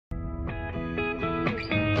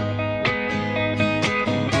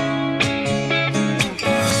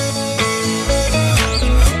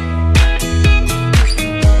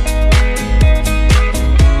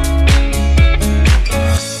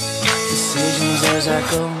as I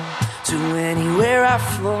go, to anywhere I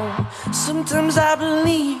flow. Sometimes I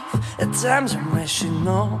believe, at times I'm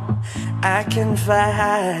rational. I can fly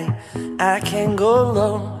high, I can go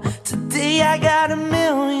low. Today I got a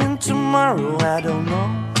million, tomorrow I don't know.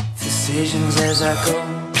 Decisions as I go,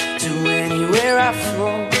 to anywhere I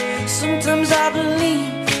flow. Sometimes I believe,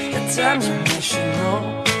 at times I'm rational.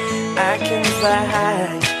 I can fly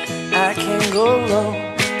high, I can go low.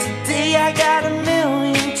 Today I got a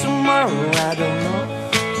million, tomorrow I don't know.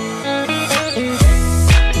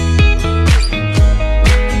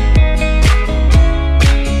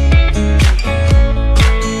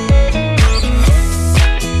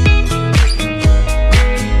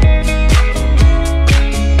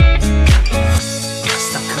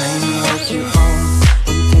 Stop claiming what you own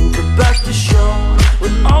and think about the show.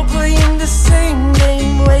 We're all playing the same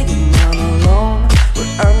game, waiting on alone.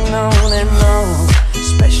 We're unknown and known,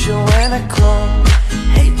 special and a clone.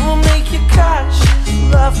 Hate will make you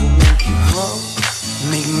cautious, love will make you grow.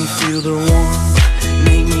 Make me feel the warmth,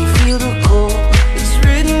 make me feel the cold. It's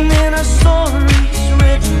written in our stories,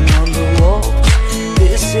 written on the walls.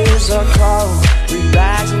 This is our call, we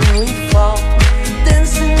rise and we fall.